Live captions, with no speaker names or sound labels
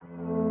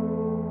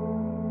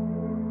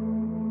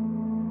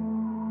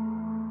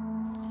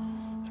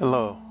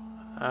Hello,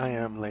 I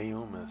am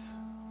Leumas,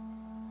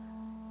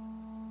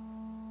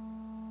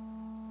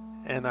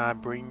 and I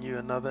bring you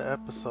another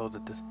episode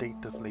of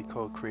Distinctively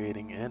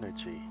Co-Creating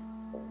Energy.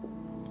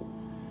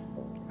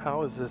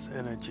 How is this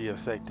energy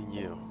affecting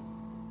you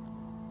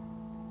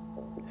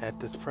at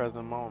this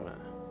present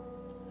moment?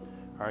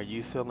 Are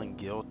you feeling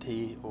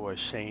guilty or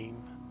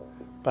ashamed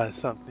by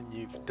something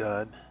you've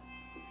done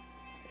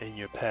in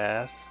your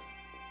past?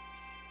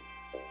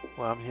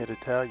 Well, I'm here to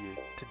tell you,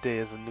 today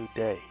is a new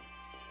day.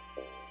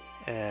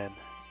 And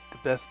the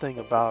best thing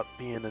about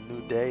being a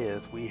new day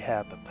is we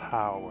have the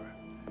power.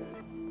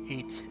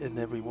 Each and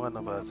every one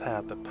of us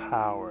have the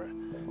power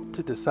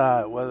to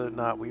decide whether or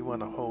not we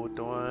want to hold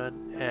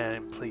on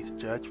and place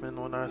judgment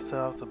on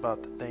ourselves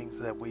about the things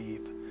that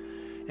we've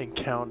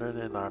encountered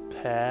in our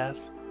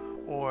past,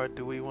 or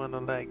do we want to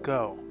let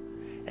go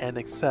and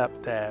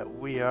accept that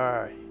we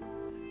are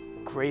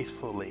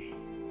gracefully,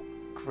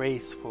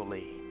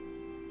 gracefully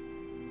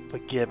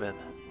forgiven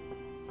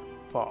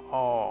for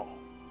all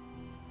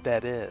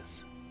that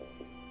is.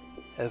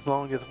 As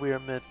long as we are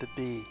meant to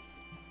be,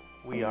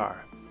 we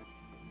are.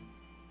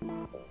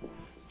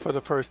 For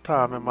the first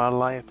time in my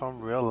life,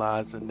 I'm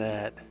realizing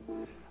that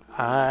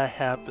I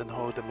have been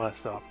holding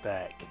myself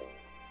back.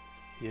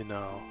 You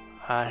know,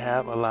 I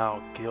have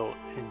allowed guilt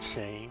and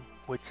shame,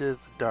 which is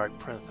a dark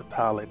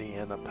principality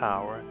and a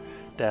power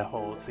that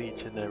holds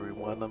each and every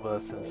one of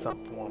us in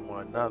some form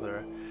or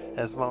another,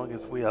 as long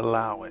as we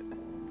allow it.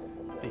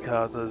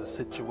 Because of the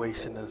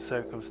situation and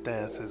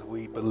circumstances,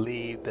 we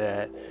believe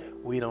that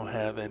we don't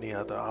have any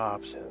other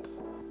options.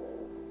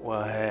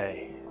 Well,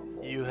 hey,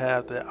 you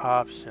have the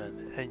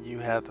option and you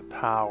have the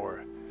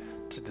power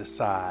to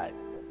decide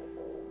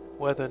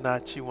whether or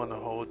not you want to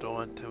hold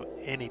on to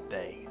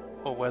anything,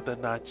 or whether or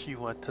not you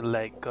want to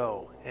let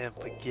go and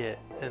forget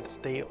and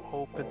stay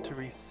open to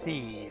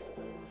receive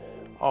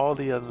all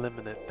the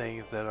unlimited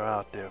things that are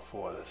out there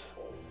for us.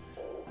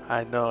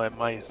 I know it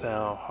might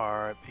sound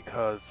hard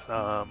because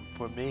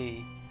for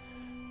me,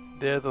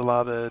 there's a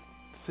lot of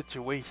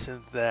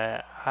situations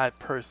that I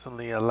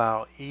personally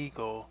allow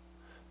ego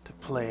to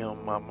play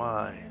on my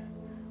mind.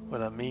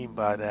 What I mean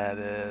by that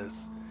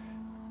is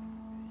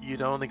you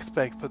don't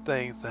expect for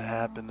things to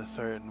happen a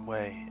certain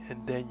way,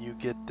 and then you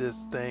get this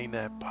thing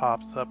that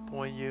pops up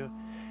on you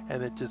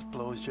and it just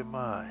blows your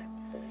mind.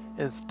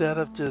 Instead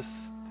of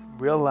just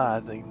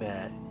realizing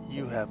that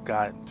you have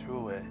gotten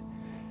through it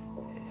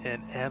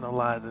and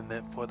analyzing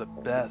it for the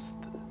best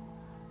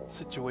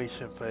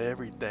situation for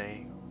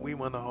everything, we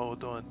want to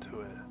hold on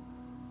to it.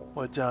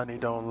 Well, Johnny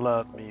don't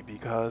love me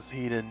because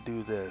he didn't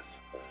do this.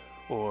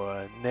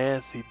 Or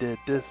Nancy did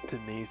this to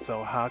me,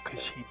 so how could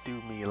she do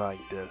me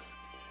like this?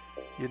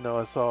 You know,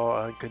 it's all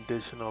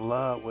unconditional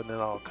love when it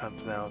all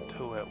comes down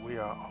to it. We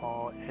are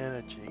all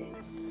energy,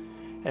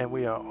 and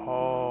we are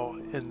all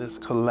in this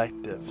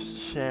collective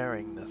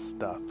sharing this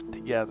stuff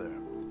together.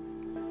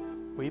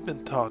 We've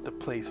been taught to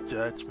place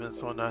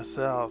judgments on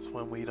ourselves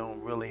when we don't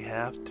really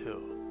have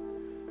to.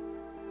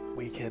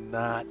 We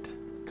cannot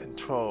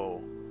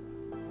control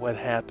what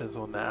happens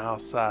on the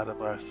outside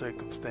of our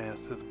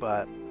circumstances,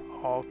 but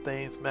all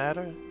things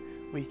matter.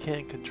 We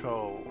can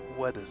control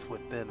what is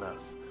within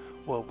us,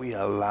 what we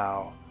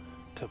allow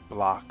to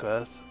block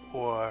us,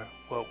 or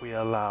what we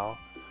allow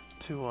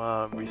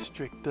to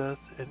restrict us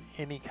in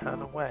any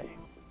kind of way.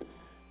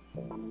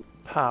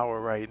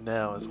 Power right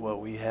now is what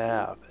we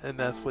have, and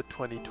that's what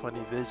 2020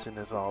 vision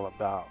is all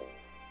about.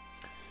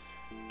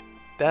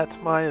 That's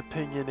my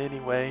opinion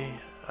anyway.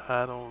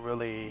 I don't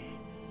really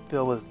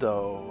feel as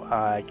though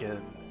I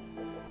can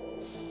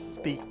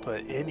speak for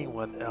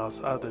anyone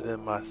else other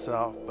than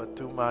myself, but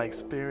through my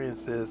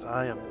experiences,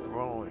 I am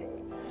growing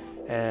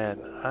and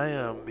I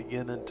am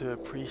beginning to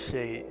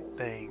appreciate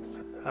things.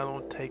 I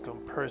don't take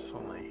them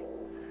personally.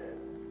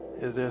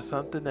 Is there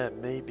something that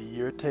maybe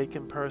you're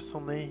taking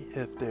personally?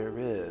 If there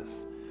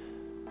is,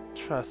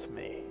 trust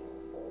me,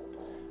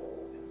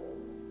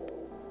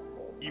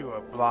 you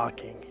are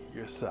blocking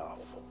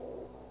yourself.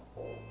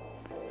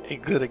 A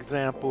good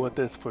example of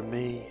this for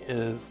me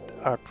is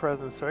our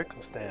present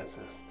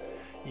circumstances.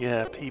 You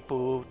have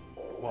people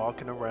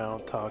walking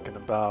around talking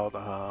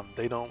about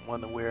they don't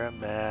want to wear a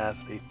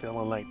mask. They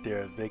feeling like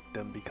they're a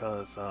victim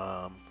because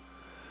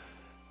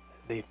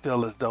they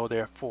feel as though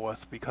they're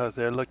forced because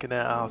they're looking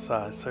at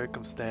outside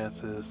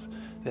circumstances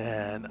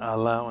and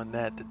allowing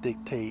that to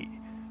dictate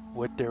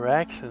what their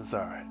actions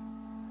are.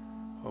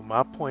 Well,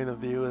 my point of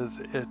view is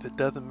if it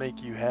doesn't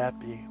make you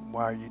happy,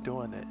 why are you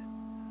doing it?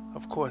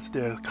 Of course,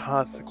 there's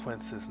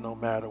consequences no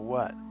matter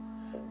what.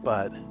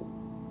 But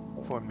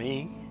for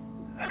me,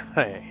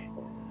 hey,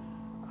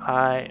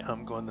 I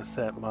am going to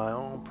set my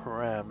own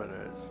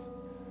parameters,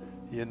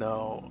 in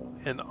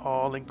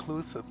all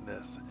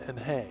inclusiveness. And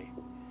hey,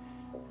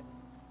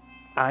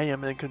 I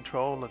am in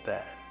control of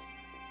that,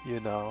 you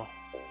know.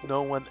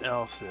 No one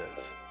else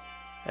is.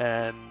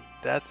 And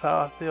that's how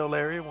I feel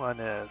everyone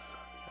is.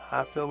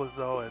 I feel as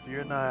though if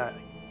you're not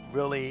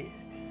really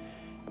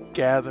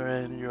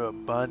gathering your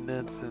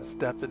abundance and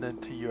stepping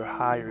into your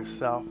higher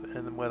self,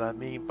 and what I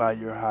mean by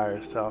your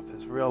higher self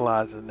is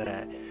realizing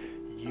that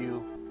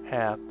you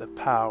have the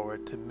power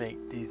to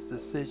make these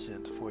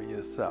decisions for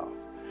yourself.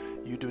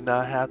 You do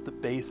not have to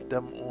base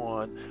them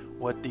on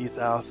what these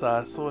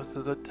outside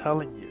sources are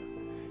telling you.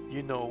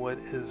 You know what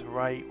is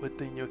right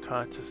within your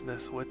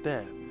consciousness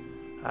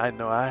within. I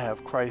know I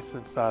have Christ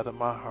inside of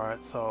my heart,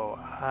 so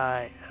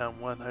I am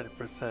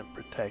 100%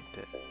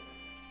 protected.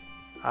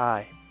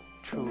 I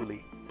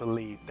truly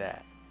believe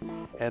that.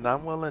 And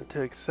I'm willing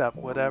to accept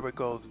whatever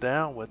goes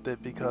down with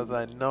it because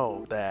I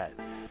know that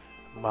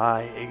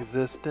my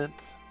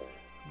existence,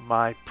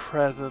 my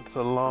presence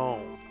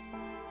alone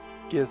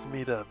gives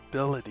me the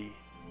ability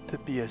to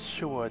be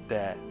assured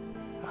that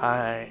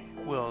I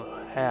will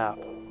have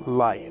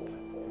life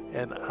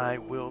and I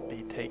will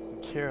be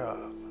taken care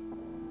of.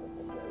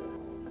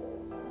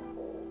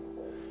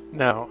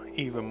 Now,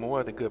 even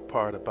more the good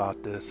part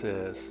about this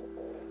is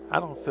I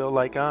don't feel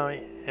like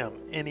I am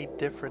any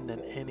different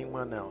than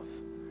anyone else.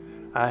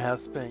 I have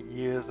spent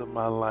years of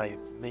my life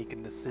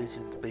making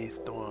decisions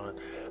based on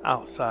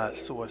outside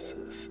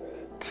sources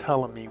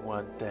telling me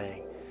one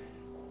thing.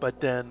 But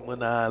then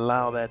when I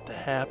allow that to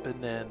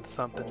happen and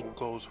something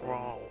goes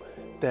wrong,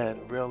 then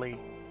really,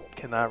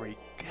 can I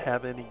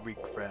have any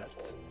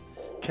regrets?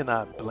 Can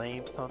I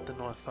blame something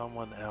on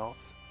someone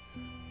else?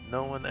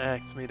 No one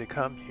asked me to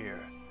come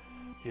here.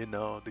 You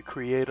know, the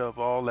creator of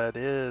all that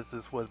is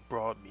what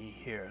brought me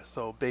here.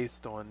 So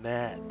based on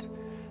that,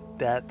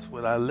 that's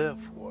what I live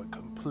for,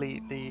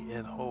 completely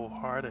and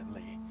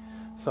wholeheartedly.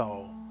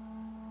 So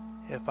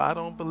if I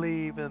don't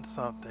believe in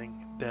something,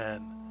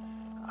 then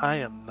I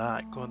am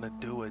not going to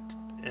do it,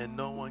 and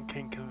no one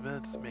can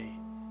convince me.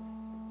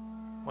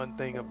 One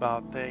thing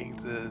about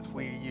things is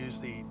we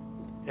usually,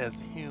 as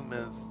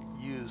humans,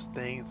 use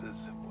things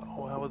as,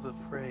 oh, I was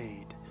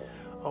afraid,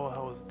 oh, I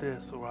was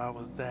this, or I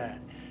was that.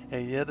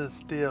 And yet and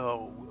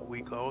still,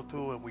 we go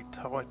through and we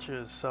torture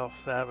and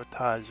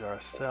self-sabotage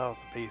ourselves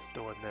based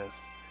on this,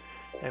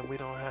 and we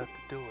don't have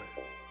to do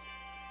it.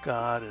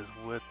 God is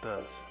with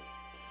us.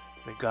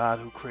 The God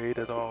who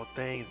created all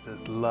things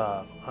is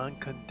love,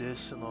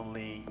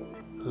 unconditionally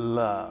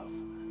love.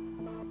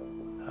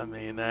 I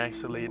mean,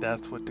 actually,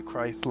 that's what the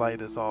Christ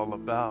light is all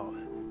about.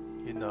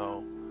 You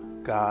know,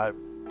 God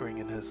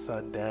bringing his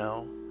son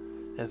down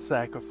and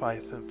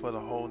sacrificing for the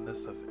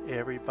wholeness of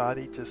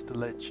everybody just to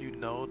let you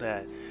know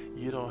that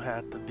you don't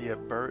have to be a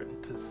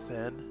burden to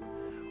sin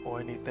or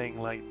anything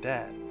like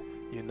that.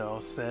 You know,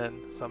 sin,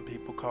 some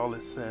people call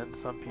it sin,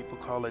 some people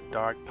call it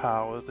dark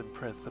powers and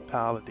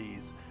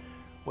principalities.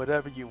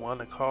 Whatever you want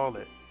to call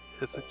it,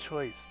 it's a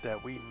choice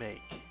that we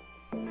make,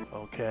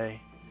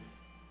 okay?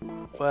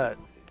 But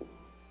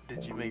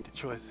did you make the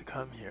choice to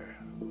come here?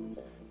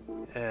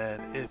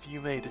 And if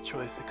you made the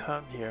choice to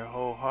come here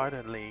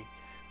wholeheartedly,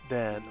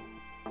 then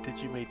did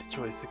you make the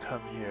choice to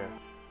come here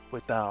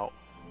without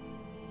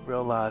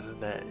realizing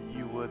that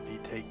you would be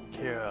taken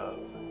care of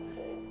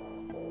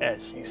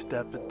as you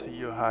step into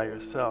your higher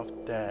self,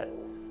 that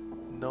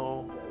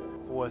no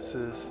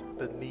forces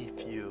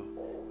beneath you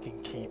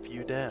can keep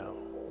you down?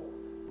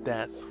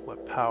 That's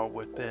what power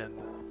within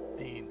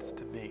means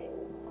to me.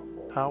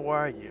 How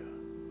are you?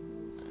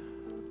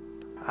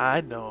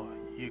 I know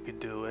you can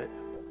do it.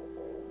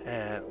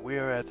 And we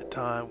are at the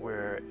time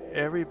where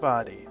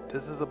everybody,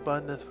 this is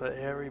abundance for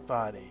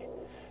everybody.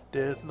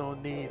 There's no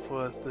need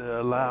for us to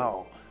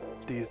allow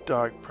these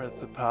dark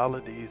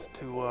principalities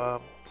to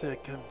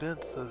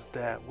convince us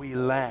that we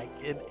lack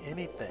in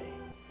anything.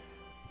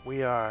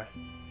 We are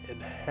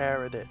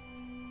inherited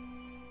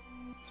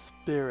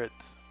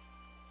spirits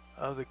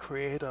of the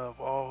creator of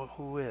all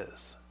who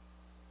is.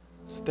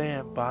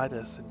 Stand by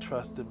this and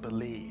trust and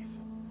believe.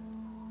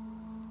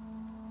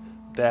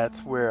 That's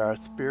where our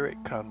spirit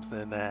comes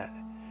in at.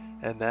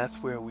 And that's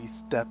where we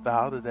step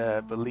out of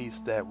that beliefs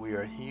that we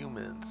are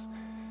humans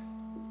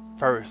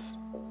first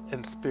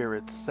and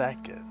spirit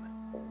second.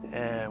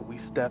 And we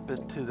step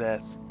into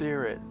that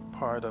spirit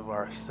part of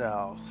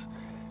ourselves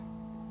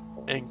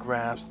and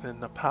grasp in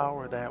the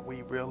power that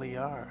we really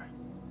are.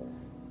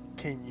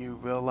 Can you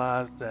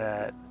realize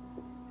that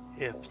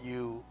if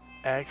you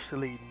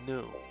actually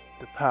knew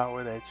the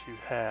power that you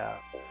have,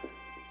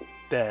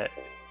 that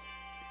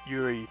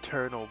you're an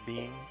eternal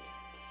being,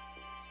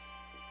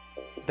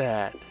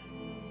 that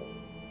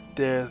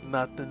there's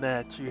nothing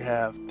that you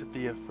have to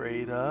be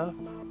afraid of,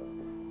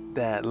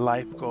 that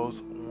life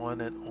goes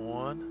on,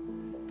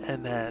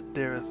 and that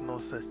there is no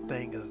such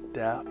thing as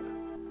death?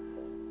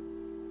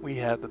 We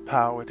have the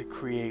power to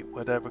create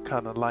whatever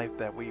kind of life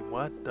that we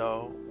want,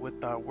 though,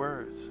 with our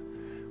words,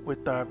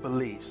 with our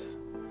beliefs.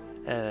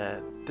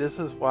 And this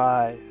is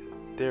why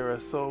there are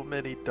so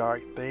many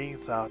dark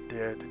things out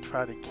there to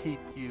try to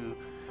keep you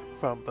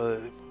from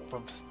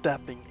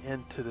stepping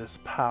into this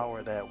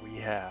power that we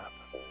have.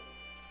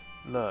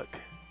 Look,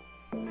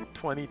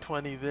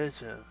 2020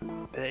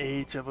 vision, the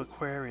age of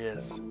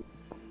Aquarius.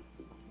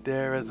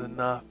 There is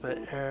enough for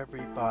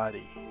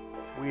everybody.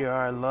 We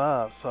are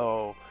love,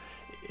 so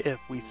if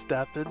we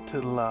step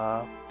into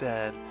love,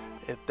 then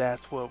if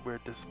that's what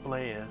we're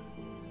displaying,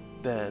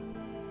 then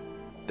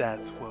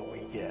that's what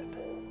we get.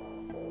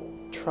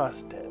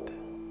 Trust it.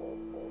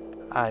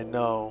 I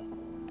know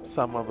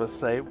some of us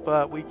say,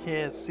 but we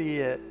can't see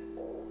it.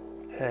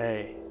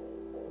 Hey,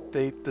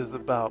 faith is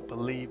about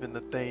believing the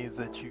things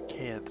that you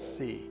can't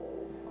see.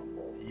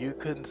 You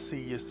couldn't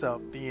see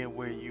yourself being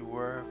where you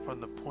were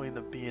from the point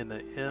of being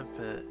an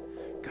infant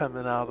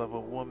coming out of a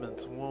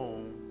woman's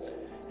womb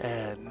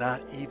and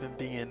not even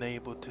being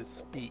able to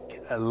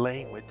speak a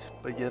language,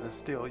 but yet and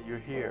still you're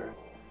here.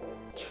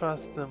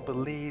 Trust and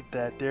believe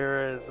that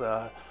there is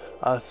a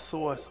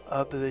source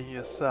other than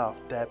yourself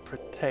that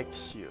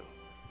protects you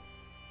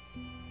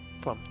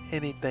from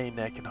anything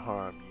that can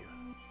harm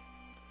you.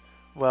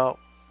 Well,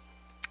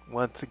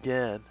 once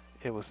again,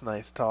 it was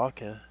nice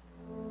talking.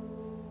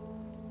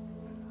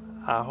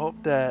 I hope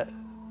that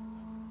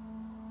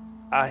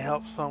I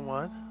helped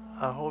someone.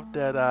 I hope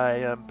that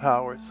I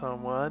empowered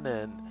someone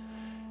and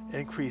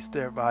increased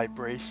their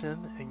vibration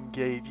and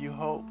gave you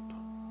hope.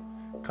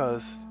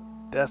 Because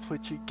that's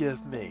what you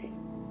give me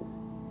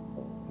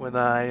when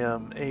I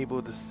am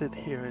able to sit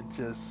here and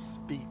just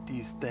speak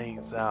these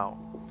things out.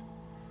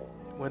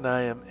 When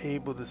I am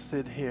able to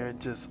sit here and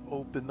just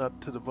open up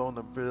to the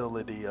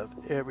vulnerability of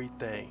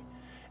everything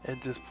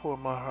and just pour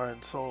my heart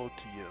and soul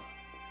to you.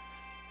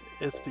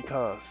 It's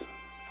because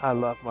I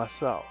love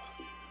myself.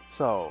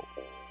 So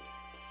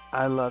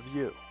I love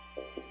you.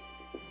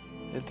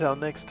 Until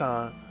next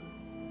time,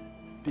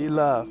 be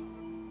love.